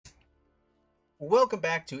Welcome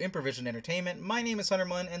back to Improvision Entertainment. My name is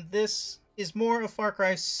Hunterman, and this is more of Far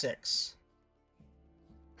Cry 6.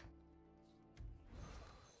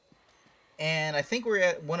 And I think we're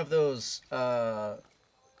at one of those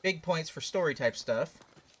big points for story type stuff.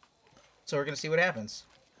 So we're going to see what happens.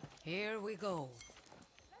 Here we go.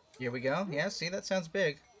 Here we go. Yeah, see, that sounds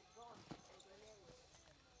big.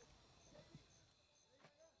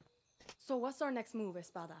 So what's our next move,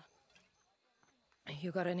 Espada? You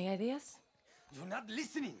got any ideas? You're not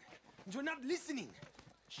listening. You're not listening.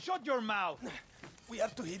 Shut your mouth. We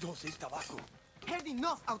have to hit Jose's tobacco. Heard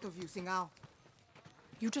enough out of you, Singao.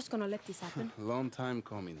 You just gonna let this happen? Long time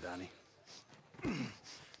coming, Danny.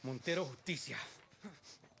 Montero Justicia.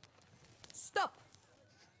 Stop!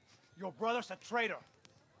 Your brother's a traitor.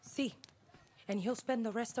 See, and he'll spend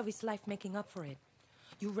the rest of his life making up for it.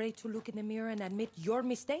 You ready to look in the mirror and admit your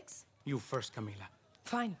mistakes? You first, Camila.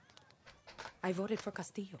 Fine. I voted for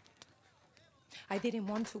Castillo. I didn't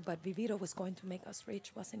want to, but Viviro was going to make us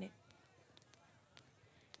rich, wasn't it?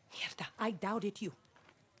 Mierda, I doubted you.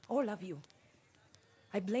 All of you.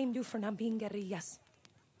 I blamed you for not being guerrillas.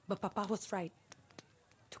 But Papa was right.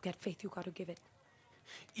 To get faith, you gotta give it.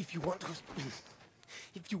 If you want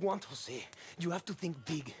Jose, you have to think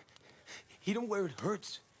big. Hit him where it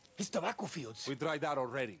hurts. His tobacco fields. We tried that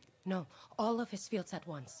already. No, all of his fields at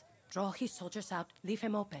once. Draw his soldiers out, leave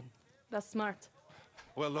him open. That's smart.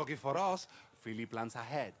 Well, lucky for us, Philly plans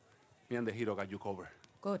ahead. Me and the hero got you covered.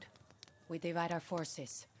 Good. We divide our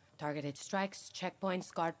forces. Targeted strikes,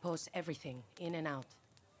 checkpoints, guard posts, everything. In and out.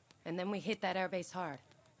 And then we hit that airbase hard.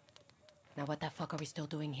 Now what the fuck are we still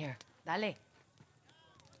doing here? Dale.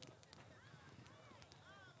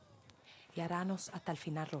 Y haranos hasta el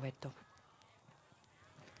final, Roberto.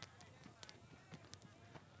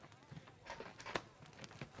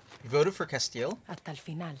 You voted for Castile? Hasta el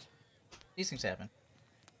final. These things happen.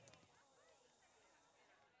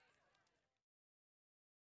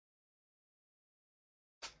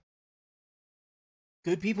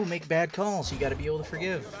 Good people make bad calls. You gotta be able to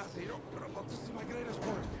forgive.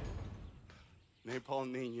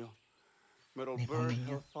 Napalm Nino. Metal Napalm Bird, Niño.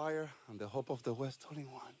 Hellfire, and the Hope of the West all in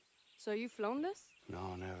one. So you flown this?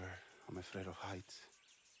 No, never. I'm afraid of heights.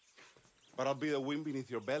 But I'll be the wind beneath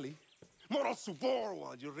your belly. Moral support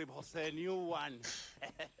while you rip Jose a new one.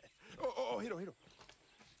 Hero.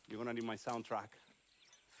 You're gonna need my soundtrack.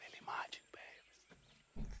 Philly magic,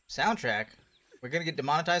 babe. Soundtrack? We're gonna get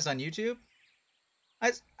demonetized on YouTube?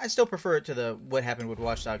 I still prefer it to the what happened with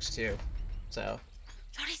Watch Dogs 2. So.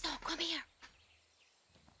 Chorizo, come here.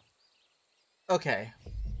 Okay.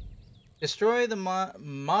 Destroy the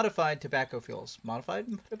modified tobacco fuels. Modified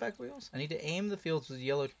tobacco fuels? I need to aim the fields with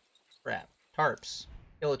yellow tarps.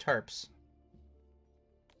 Yellow tarps.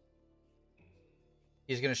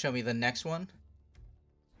 He's gonna show me the next one.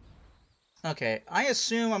 Okay, I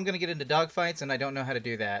assume I'm gonna get into dogfights and I don't know how to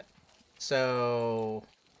do that. So...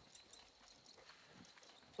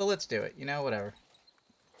 well, let's do it. You know, whatever.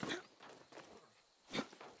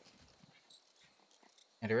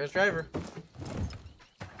 Enter as driver.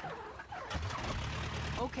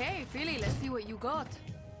 Okay, Philly, let's see what you got.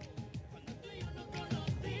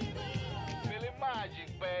 Philly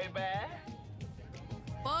magic, baby.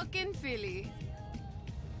 Fucking Philly.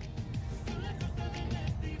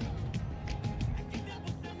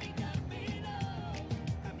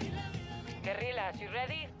 Guerrillas, you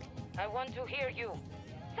ready? I want to hear you.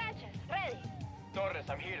 Sanchez, ready. Torres,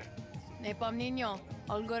 I'm here. Napalm Nino,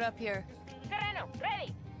 all good up here. Serrano,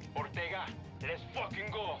 ready. Ortega, let's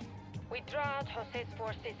fucking go. We draw out Jose's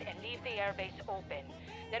forces and leave the airbase open.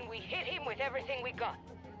 Then we hit him with everything we got.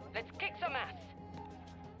 Let's kick some ass.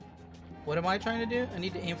 What am I trying to do? I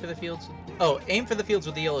need to aim for the fields. Oh, aim for the fields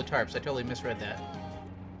with the yellow tarps. I totally misread that.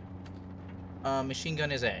 Machine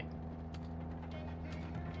gun is A.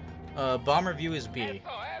 Bomber view is B.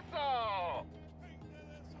 Eso!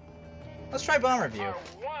 Let's try bomber view. Are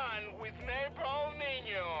one with Napalm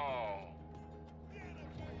Nino.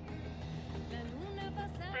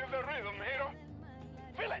 Feel the rhythm, hero.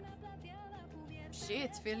 Feel it.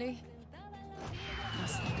 Shit, Philly.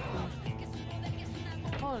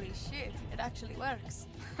 Holy shit, it actually works.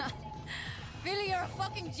 Philly, you're a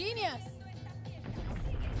fucking genius!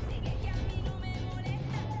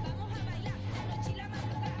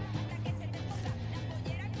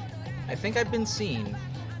 I think I've been seen.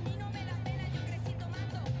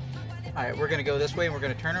 Alright, we're gonna go this way and we're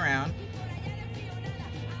gonna turn around.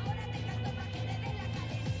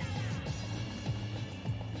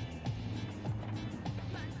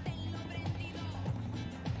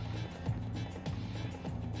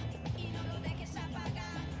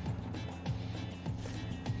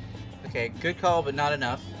 Okay, good call, but not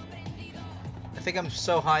enough. I think I'm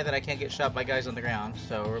so high that I can't get shot by guys on the ground.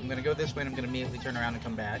 So I'm gonna go this way and I'm gonna immediately turn around and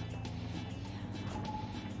come back.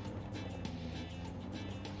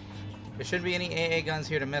 There shouldn't be any AA guns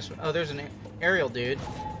here to mess with. Oh, there's an aerial dude.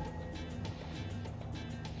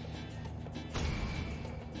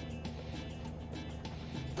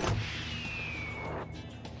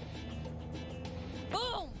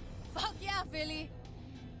 Boom! Fuck yeah, Philly!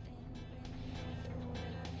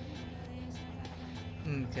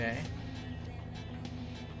 Okay.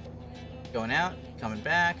 Going out, coming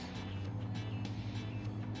back.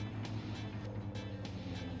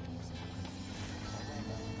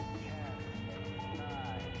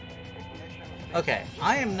 Okay,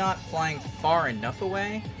 I am not flying far enough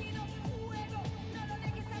away.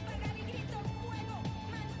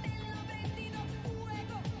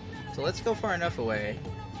 So let's go far enough away.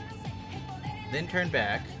 Then turn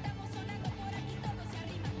back.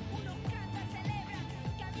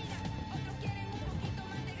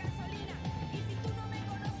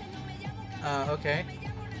 Okay.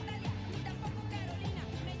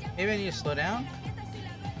 Maybe I need to slow down?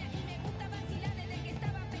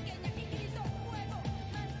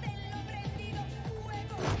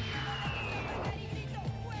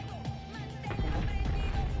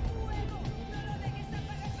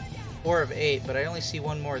 Four of 8, but I only see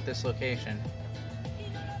one more at this location.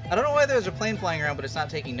 I don't know why there's a plane flying around, but it's not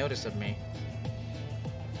taking notice of me.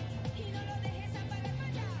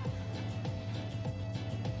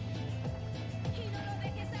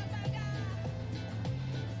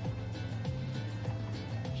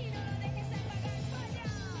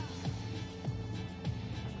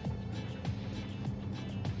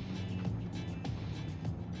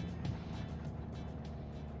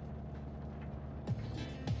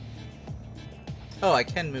 Oh, I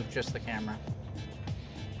can move just the camera.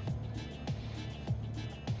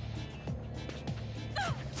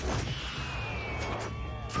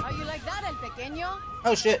 How you like that, El Pequeño?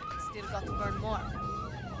 Oh shit! Still got to burn more.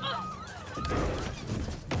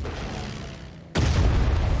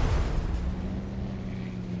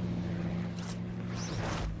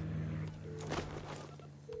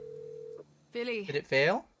 Philly, Did it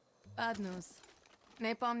fail? bad news.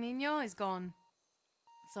 Napalm Niño is gone.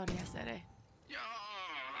 Sorry, Acere.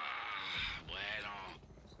 Bueno,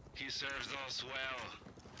 he serves us well.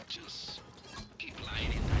 Just keep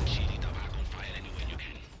lighting that shitty tobacco fire anywhere you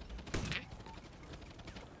can. Okay?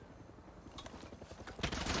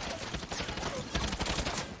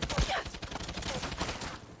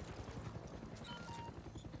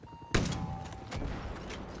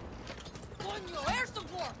 Coño, air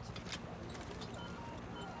support!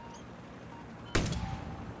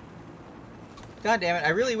 God damn it, I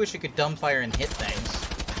really wish you could dumbfire and hit things.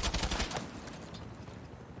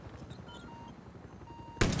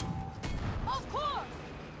 Of course!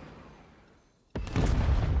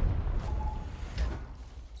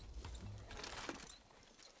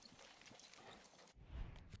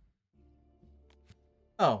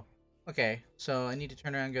 Oh, okay. So I need to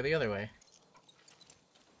turn around and go the other way.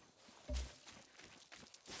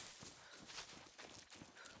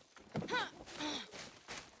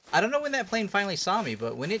 I don't know when that plane finally saw me,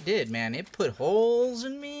 but when it did, man, it put holes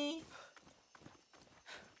in me.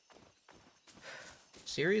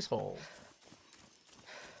 Serious holes.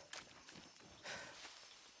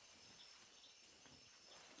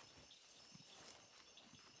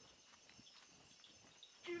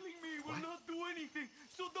 Killing me will not do anything,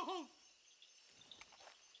 so don't.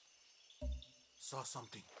 Saw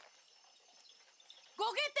something. Go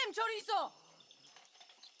get them, Chorizo!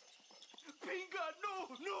 Pinga,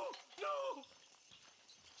 no, no, no!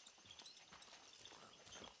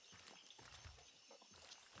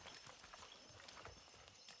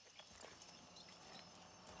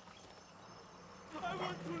 I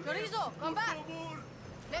want to live, Chorizo, come por back! favor.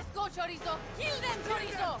 Let's go, Chorizo! Kill them,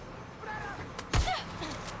 Chorizo!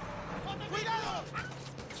 ¡Cuidado!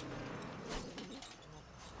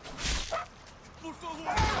 Por favor,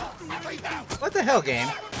 What the hell, game?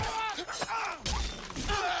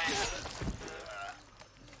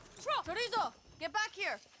 Chorizo, get back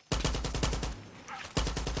here!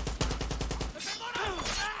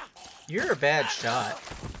 You're a bad shot.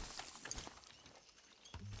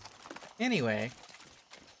 Anyway,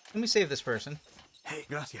 let me save this person. Hey,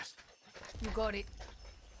 gracias. You got it.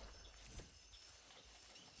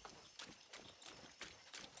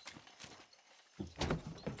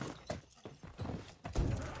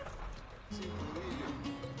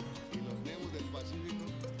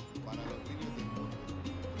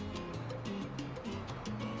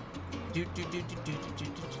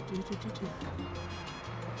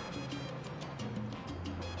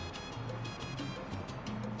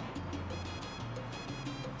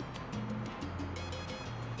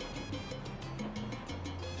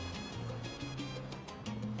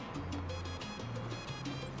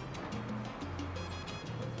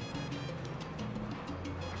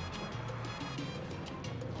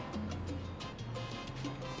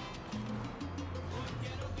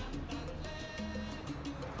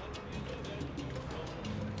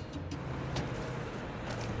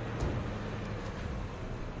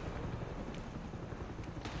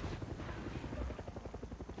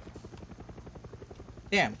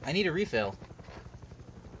 Damn, I need a refill.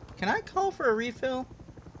 Can I call for a refill?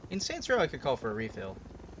 In Saints Row, I could call for a refill.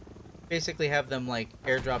 Basically have them, like,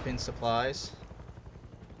 airdrop in supplies.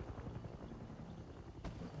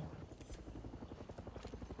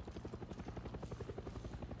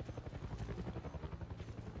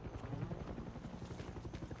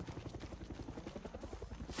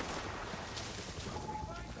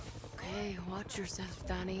 Okay, watch yourself,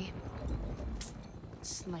 Danny.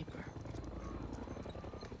 Sniper.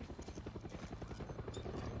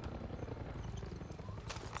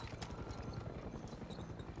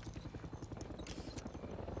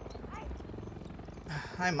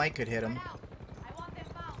 I might could hit him. I want them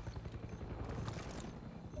found.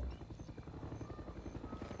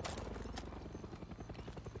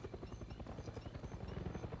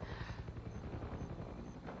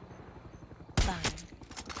 Fine.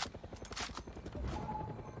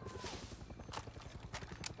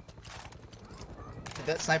 Did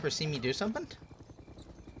that sniper see me do something?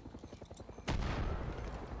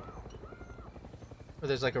 Or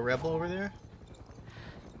there's like a rebel over there?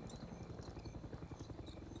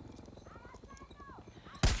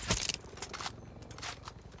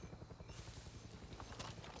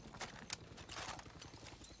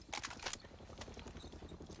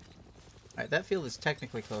 Alright, that field is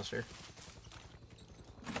technically closer.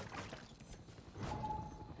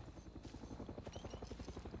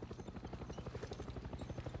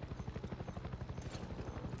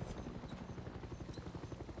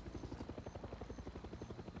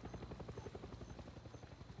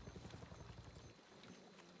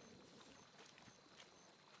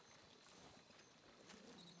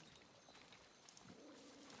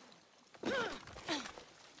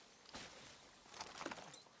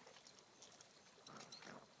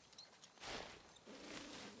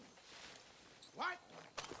 What?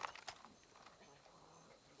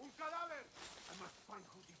 Un cadáver! I must find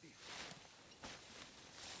who did this.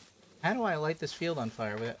 How do I light this field on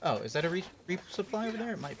fire with it? Oh, is that a resupply over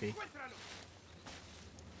there? It might be. Encuéntralo.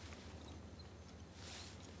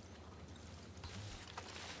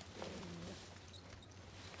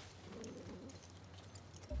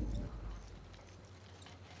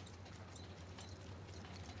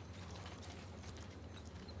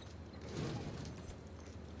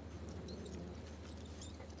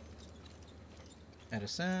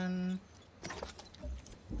 Medicine.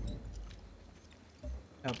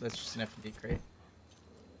 Oh, that's just an F&D crate.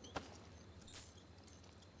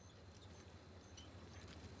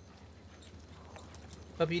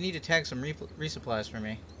 Hope you need to tag some resupplies for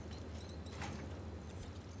me.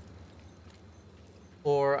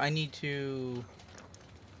 Or I need to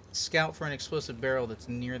scout for an explosive barrel that's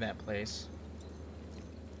near that place.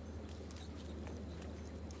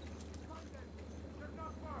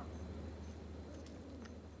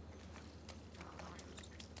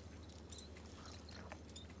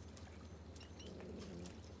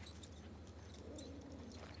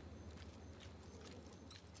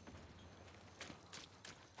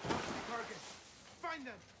 Target. Find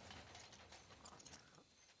them.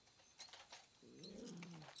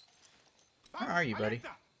 Where are you, buddy?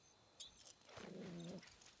 Alerta.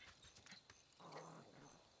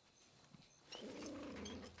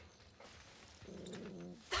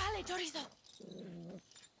 Dale, chorizo!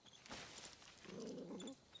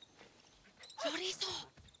 Chorizo!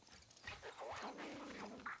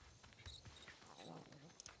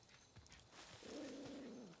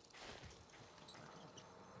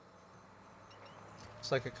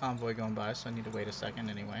 It's like a convoy going by, so I need to wait a second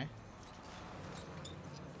anyway.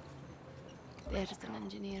 There's an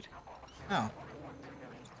engineer. Oh.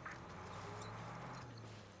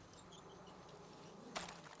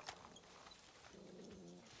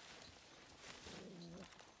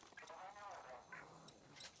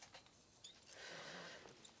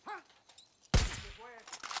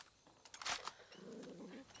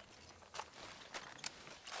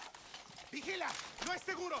 Vigila, no es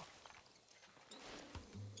seguro.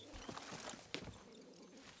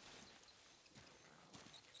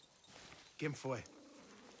 ¿Quién fue?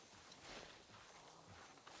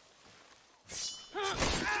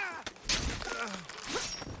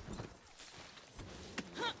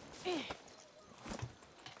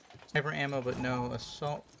 Sniper ammo, but no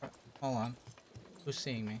assault. Hold on. Who's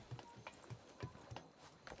seeing me?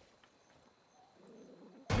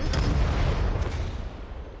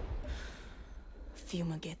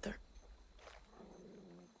 Fumigator.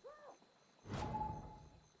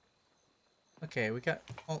 Okay, we got...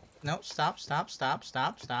 Oh, no, stop.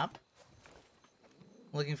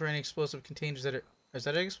 Looking for any explosive containers that are... Is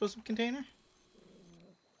that an explosive container?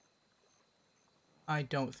 I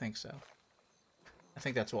don't think so. I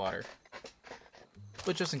think that's water.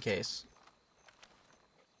 but just in case.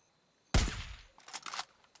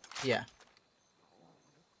 Yeah.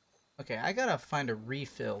 Okay, I gotta find a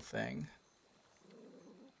refill thing.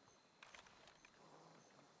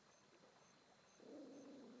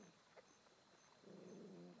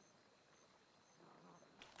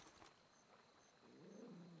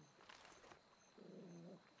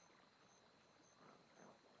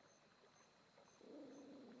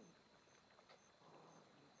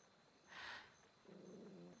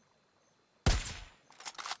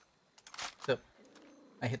 So,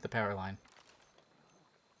 I hit the power line.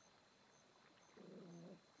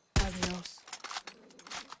 Adios.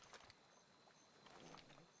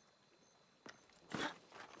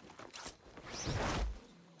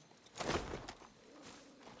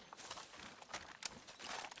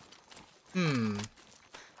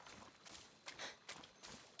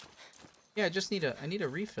 Yeah, I need a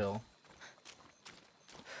refill.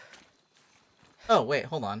 Oh, wait,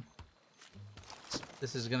 hold on.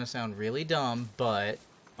 This is gonna sound really dumb, but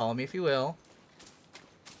follow me if you will.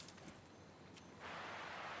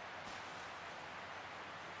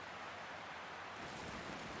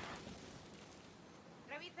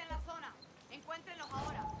 Revisen la zona. Encuéntrenlos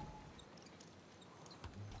ahora.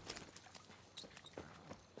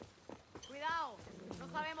 Cuidado. No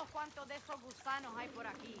sabemos cuántos de esos gusanos hay por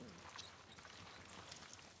aquí.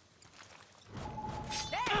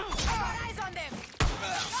 There! Got eyes on them!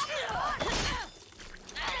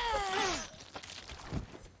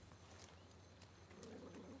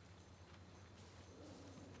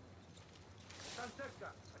 Están cerca,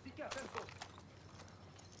 así que atento.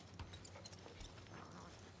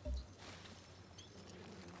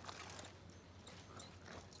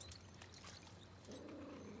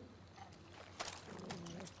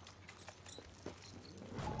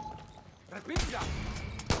 ¡Respira!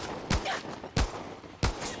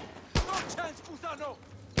 ¡No chance, gusano!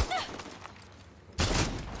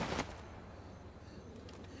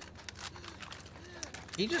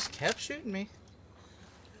 He just kept shooting me.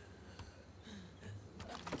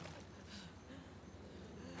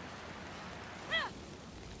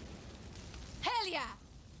 Hell yeah!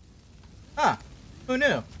 Huh. Who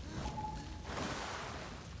knew?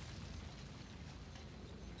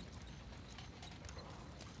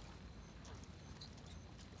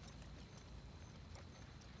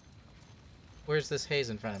 Where's this haze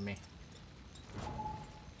in front of me?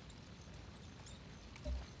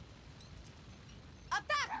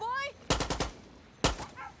 Attack, boy!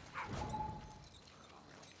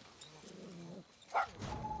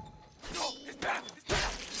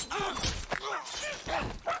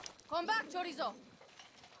 Come back, chorizo!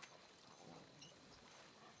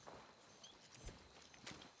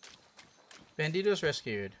 Bandito's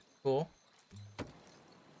rescued. Cool.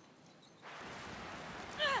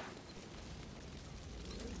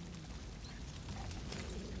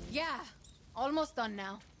 Yeah, almost done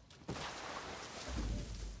now.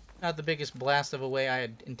 Not the biggest blast of a way I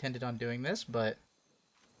had intended on doing this, but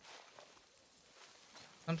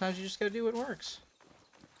sometimes you just gotta do what works.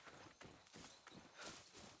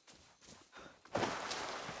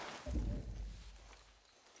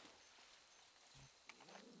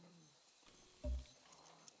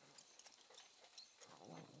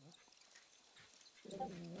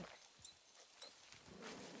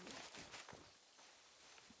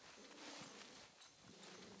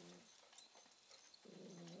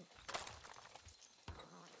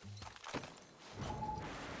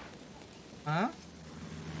 Huh?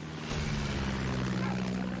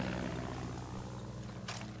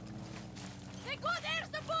 They got air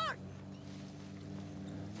support!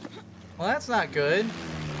 Well, that's not good.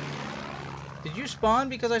 Did you spawn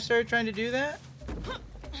because I started trying to do that? I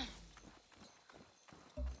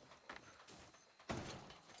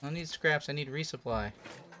don't need scraps, I need resupply.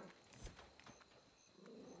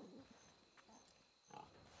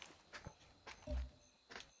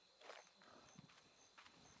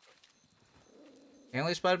 They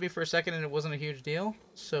only spotted me for a second and it wasn't a huge deal?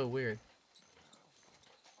 So weird.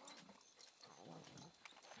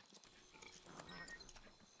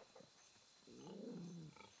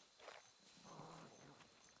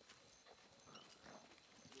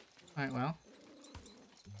 Alright, well.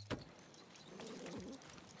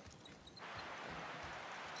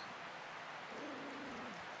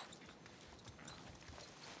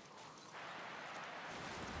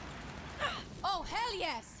 Oh, hell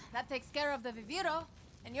yes! That takes care of the Viviro.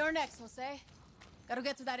 And you're next, Jose. Gotta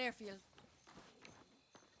get to that airfield.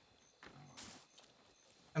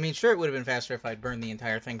 I mean, sure, it would have been faster if I'd burned the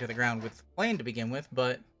entire thing to the ground with flame to begin with,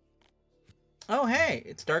 but... Oh, hey!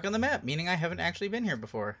 It's dark on the map, meaning I haven't actually been here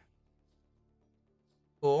before.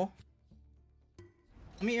 Cool.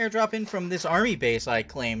 Let me airdrop in from this army base I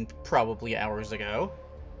claimed probably hours ago.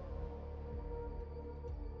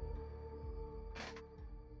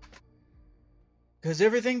 Because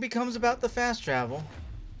everything becomes about the fast travel.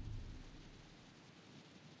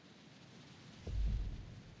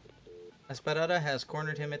 Espada has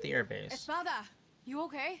cornered him at the airbase. Espada, you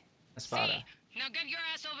okay? Espada. See, now get your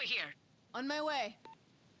ass over here. On my way.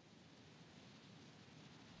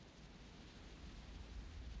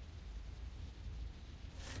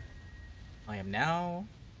 I am now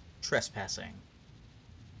trespassing.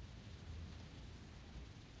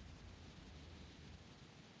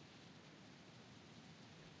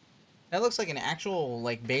 That looks like an actual,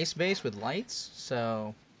 like, base with lights,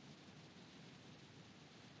 so...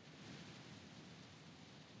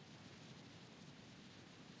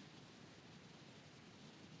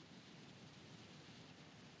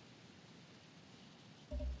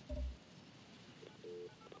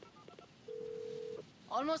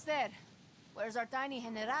 Almost there. Where's our tiny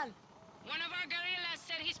general? One of our guerrillas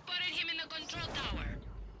said he spotted him in the control tower.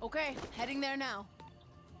 Okay, heading there now.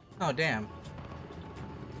 Oh, damn.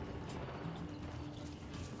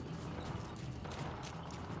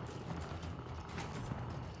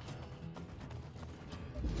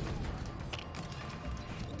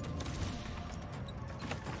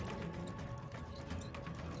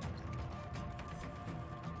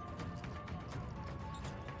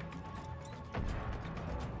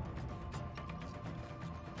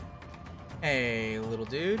 Hey, little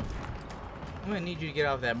dude. I'm gonna need you to get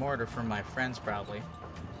off that mortar from my friends, probably.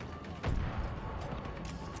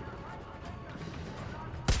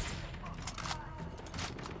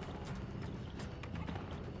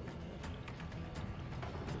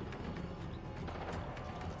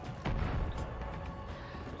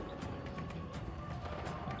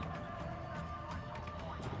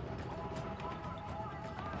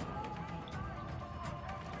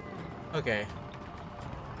 Okay.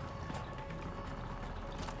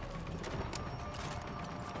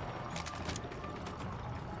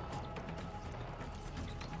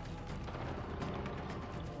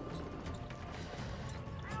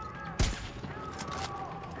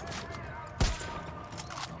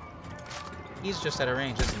 He's just at a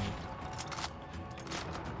range, isn't he?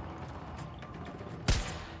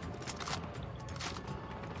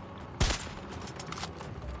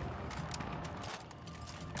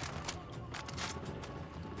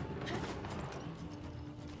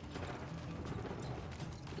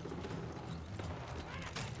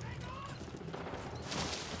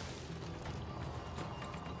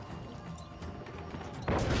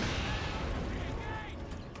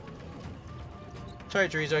 Sorry,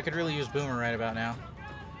 Chorizo, I could really use Boomer right about now.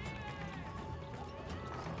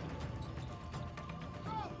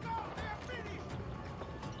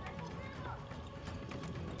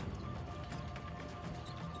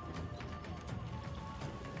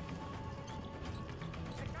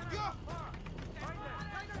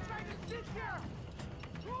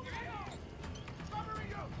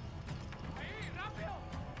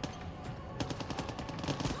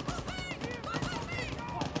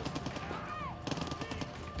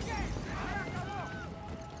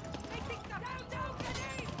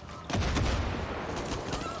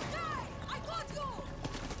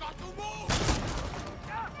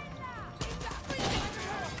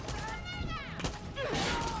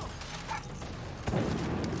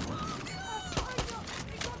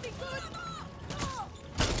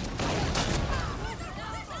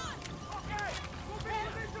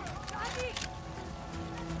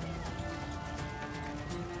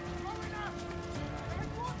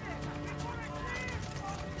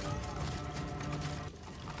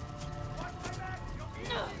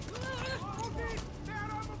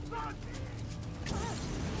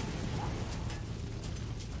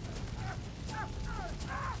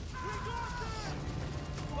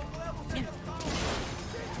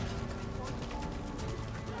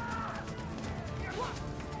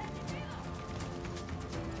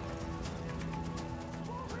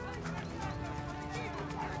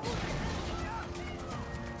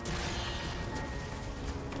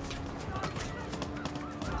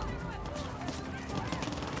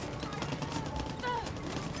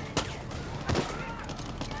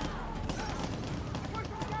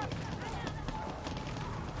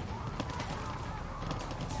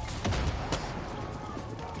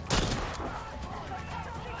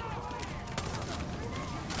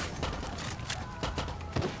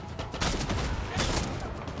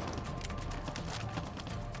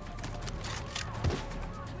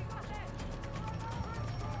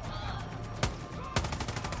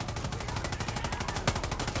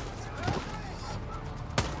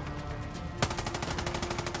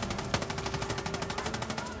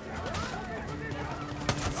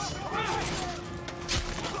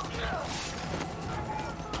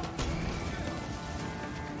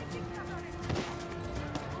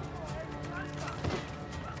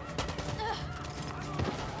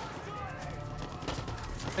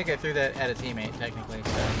 think I threw that at a teammate, technically,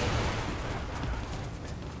 so...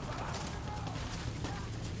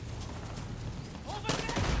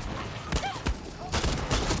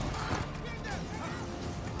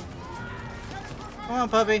 Come on,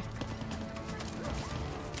 puppy.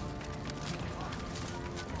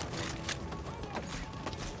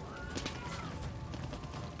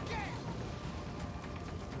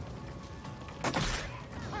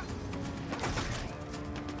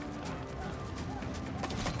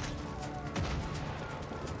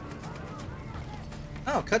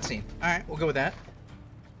 Oh, cutscene. Alright, we'll go with that.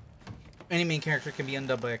 Any main character can be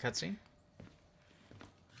undubbed by a cutscene.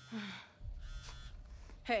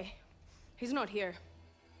 Hey, he's not here.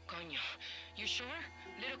 Coño, you sure?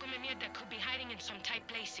 Little come mierda could be hiding in some tight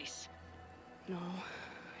places. No,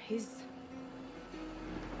 he's...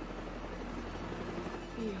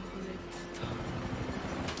 Hijo de puta.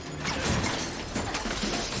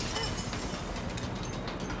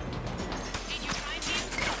 Did you find him?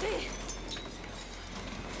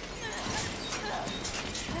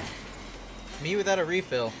 Me without a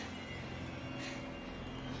refill.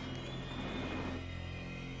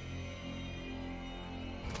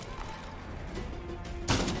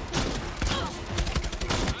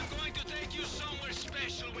 I'm going to take you somewhere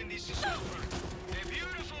special when this is over. A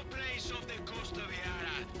beautiful place off the coast of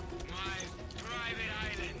Yara. My private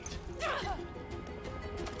island.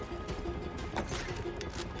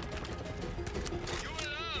 You will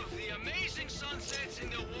love the amazing sunsets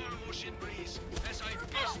in the warm ocean breeze as I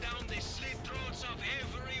piss down the slit throats of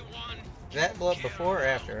everyone. That blow up before or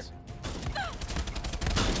after?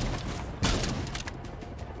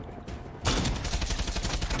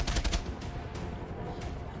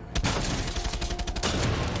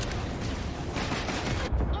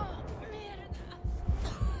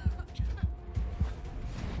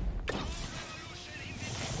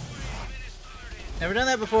 Never done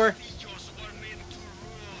that before.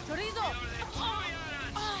 Chorizo!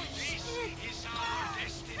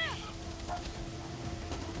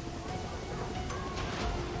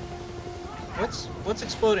 What's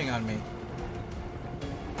exploding on me?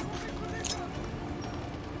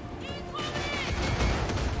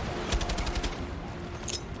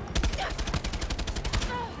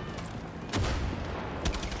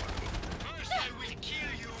 First I will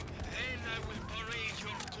kill you, then I will parade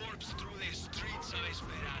your corpse through the streets of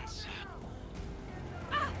Esperanza.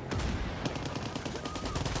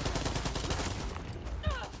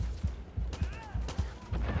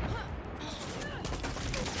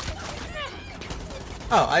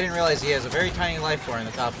 Oh, I didn't realize he has a very tiny life bar in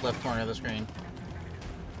the top left corner of the screen.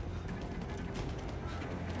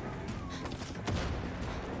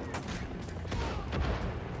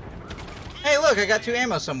 Hey, look, I got 2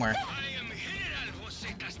 ammo somewhere. I am General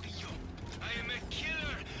Jose Castillo. I am a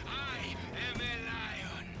killer. I am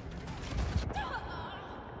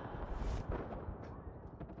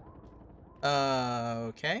a lion.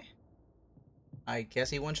 Okay. I guess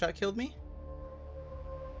he one-shot killed me?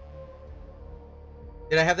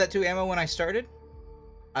 Did I have that 2 ammo when I started?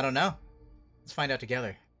 I don't know. Let's find out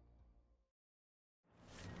together.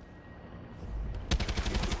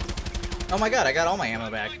 Oh my god, I got all my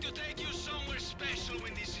ammo back. I'm going to take you somewhere special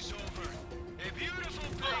when this is over. A beautiful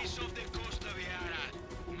place off the coast of Yara.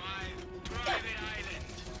 My private island.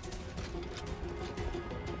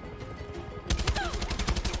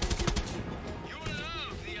 You will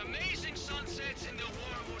love the amazing sunsets in the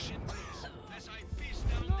warm ocean breeze as I piss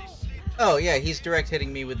down the slit. Oh yeah, he's direct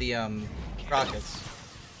hitting me with the rockets.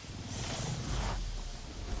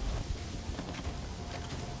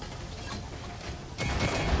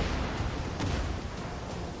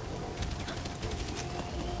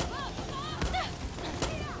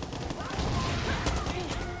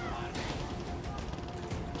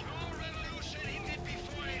 Your revolution ended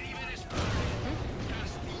before it even started.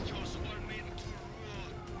 Castillos were meant to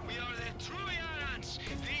rule. We are the true Yarans.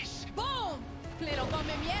 This Boom! Little come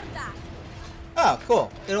mierda! Oh,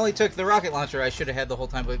 cool. It only took the rocket launcher I should have had the whole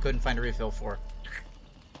time, but couldn't find a refill for.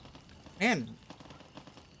 Man,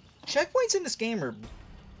 checkpoints in this game are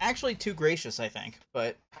actually too gracious, I think.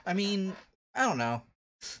 But, I mean, I don't know.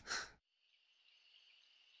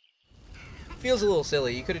 Feels a little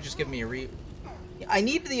silly. You could have just given me a I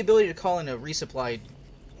need the ability to call in a resupplied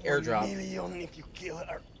airdrop. 1 million if you kill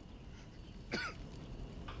her.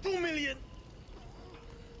 2 million.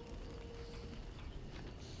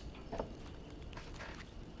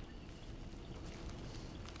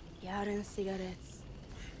 Yaran cigarettes.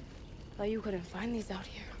 Thought you couldn't find these out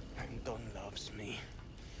here. Anton loves me.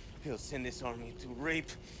 He'll send his army to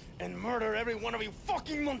rape and murder every one of you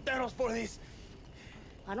fucking Monteros for this.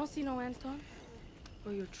 I don't see no Anton.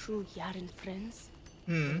 Or your true Yaran friends.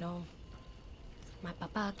 You know, my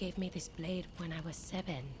papa gave me this blade when I was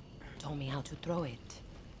 7. Told me how to throw it,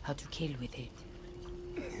 how to kill with it.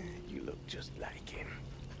 You look just like him.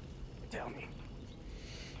 Tell me,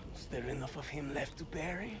 is there enough of him left to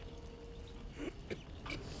bury?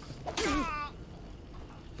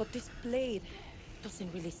 But this blade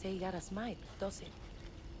doesn't really say Yara's might, does it?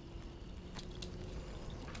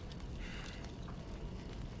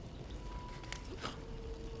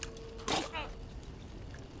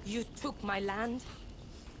 You took my land.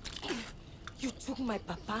 You took my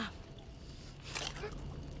papa.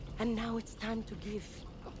 And now it's time to give.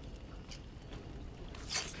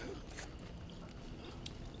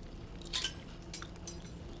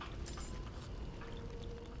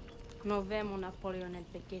 Nos vemos, Napoleón el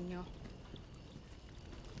Pequeño.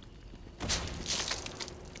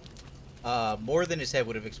 More than his head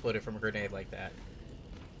would have exploded from a grenade like that.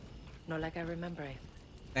 Not like I remember it.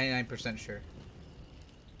 99% sure.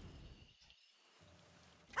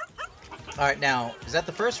 Alright, now, is that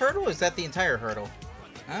the first hurdle or is that the entire hurdle?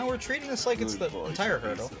 We're treating this like it's the entire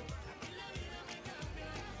hurdle.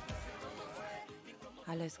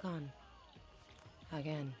 Ale's gone.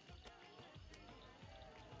 Again.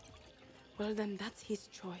 Well, then that's his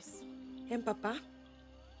choice. And Papa?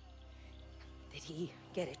 Did he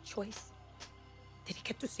get a choice? Did he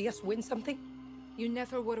get to see us win something? You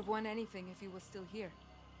never would have won anything if he was still here.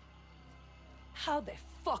 How the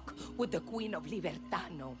fuck would the Queen of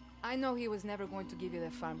Libertad know? I know he was never going to give you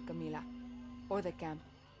the farm, Camila. Or the camp.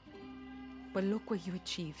 But look what you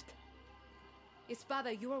achieved.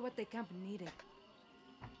 Espada, you are what the camp needed.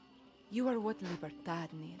 You are what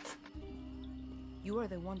Libertad needs. You are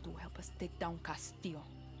the one to help us take down Castillo.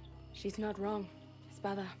 She's not wrong,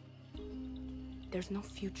 Espada. There's no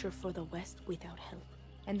future for the West without help.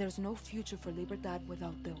 And there's no future for Libertad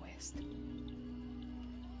without the West.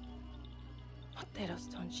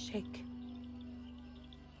 Monteros don't shake.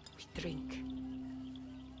 We drink.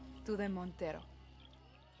 To the Montero.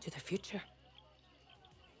 To the future.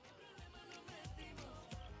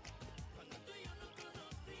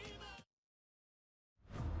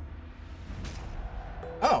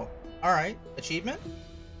 Oh, alright. Achievement?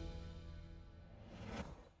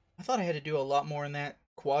 I thought I had to do a lot more in that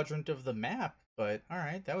quadrant of the map, but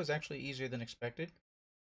alright, that was actually easier than expected.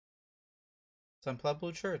 San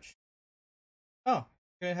Pablo Church. Oh,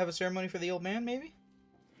 gonna have a ceremony for the old man, maybe?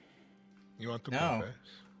 You want to No. confess?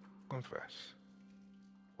 Confess.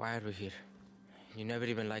 Why are we here? You never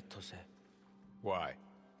even liked Jose. Why?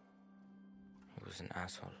 He was an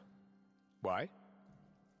asshole. Why?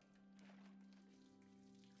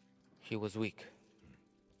 He was weak.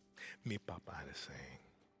 Me papa had a saying.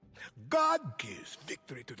 God gives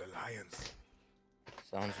victory to the lions.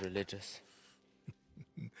 Sounds religious.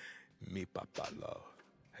 Me papa loved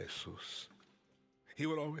Jesus. He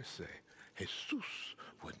would always say, Jesus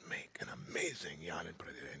would make an amazing Yanin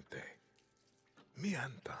Presidente. Me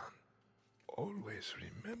Anton always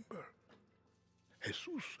remember.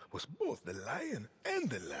 Jesus was both the lion and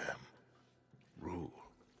the lamb. Rule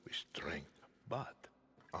with strength, but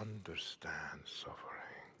understand suffering.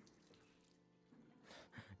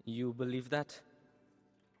 You believe that?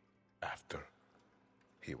 After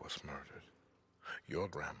he was murdered, your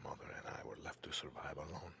grandmother and I were left to survive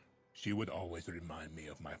alone. She would always remind me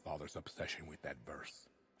of my father's obsession with that verse.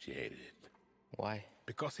 She hated it. Why?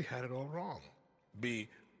 Because he had it all wrong. Be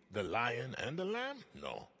the lion and the lamb?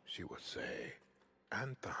 No. She would say,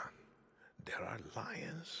 Anton, there are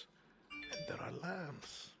lions and there are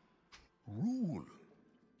lambs. Rule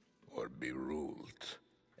or be ruled.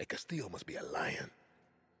 A Castillo must be a lion.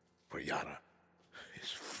 For Yara is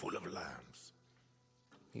full of lambs.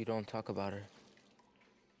 You don't talk about her.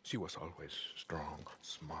 She was always strong,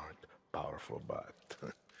 smart, powerful, but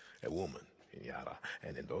a woman in Yara.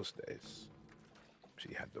 And in those days,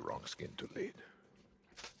 she had the wrong skin to lead.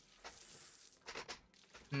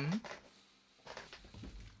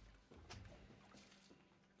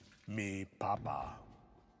 Me papa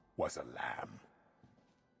was a lamb.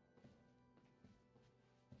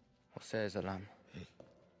 Jose is a lamb.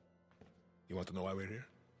 You want to know why we're here?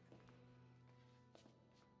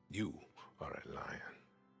 You are a lion.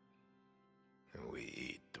 And we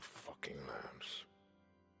eat the fucking lambs.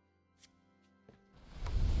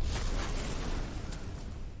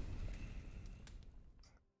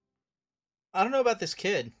 I don't know about this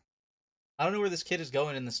kid. I don't know where this kid is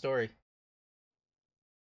going in the story.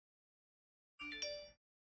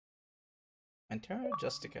 Antara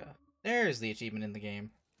Justica. There's the achievement in the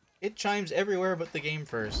game. It chimes everywhere but the game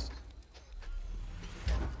first.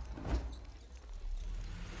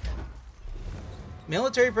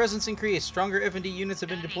 Military presence increased. Stronger F&D units have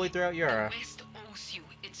been deployed throughout Yara. The West owes you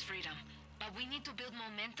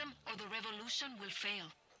will fail.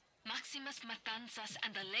 Maximus Matanzas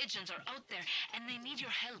and the legends are out there, and they need your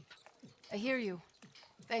help. I hear you.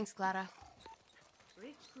 Thanks, Clara.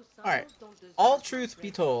 Alright, all truth be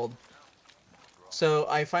told. So,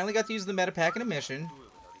 I finally got to use the meta pack in a mission,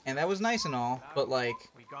 and that was nice and all, but like,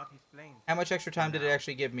 how much extra time did it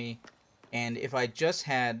actually give me? And if I just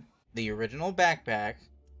had the original backpack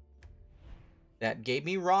that gave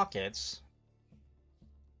me rockets,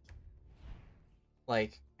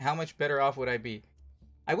 like, how much better off would I be?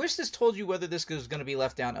 I wish this told you whether this was going to be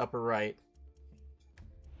left down, up, or right.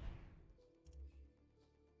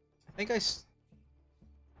 I think I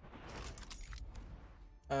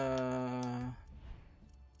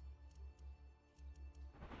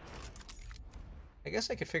guess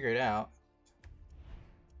I could figure it out.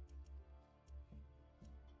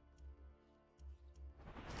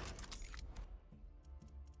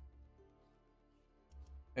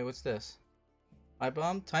 Wait, what's this? My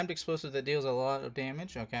bomb? Timed explosive that deals a lot of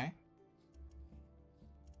damage? Okay.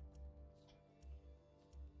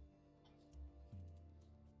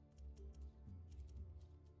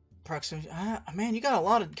 Proximity. Man, you got a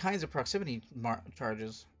lot of kinds of proximity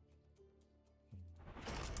charges.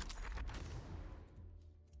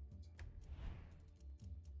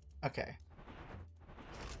 Okay.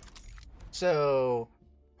 So,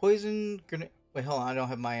 poison grenade. Wait, hold on. I don't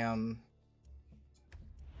have my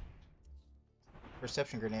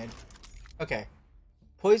perception grenade. Okay.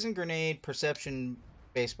 Poison grenade, perception,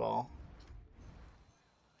 baseball.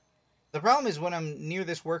 The problem is when I'm near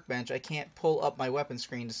this workbench, I can't pull up my weapon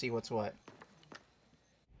screen to see what's what.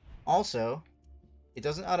 Also, it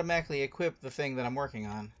doesn't automatically equip the thing that I'm working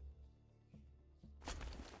on.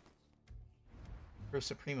 Improve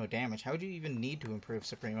Supremo damage. How would you even need to improve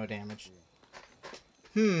Supremo damage?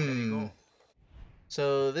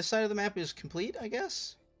 So this side of the map is complete, I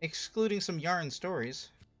guess? Excluding some yarn stories.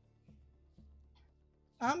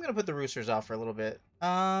 I'm gonna put the roosters off for a little bit.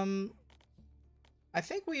 I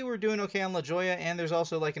think we were doing okay on La Jolla, and there's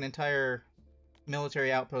also like an entire military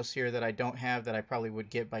outpost here that I don't have that I probably would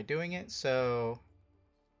get by doing it, so...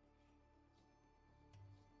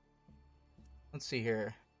 Let's see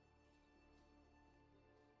here.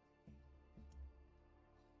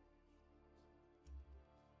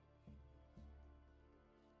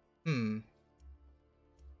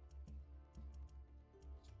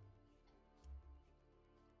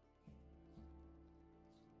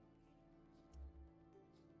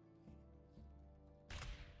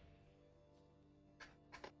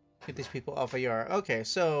 Get these people off AR. Okay,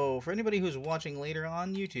 so for anybody who's watching later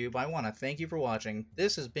on YouTube, I want to thank you for watching.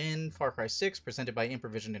 This has been Far Cry 6, presented by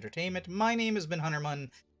Improvision Entertainment. My name has been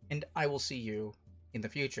Huntermun, and I will see you in the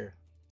future.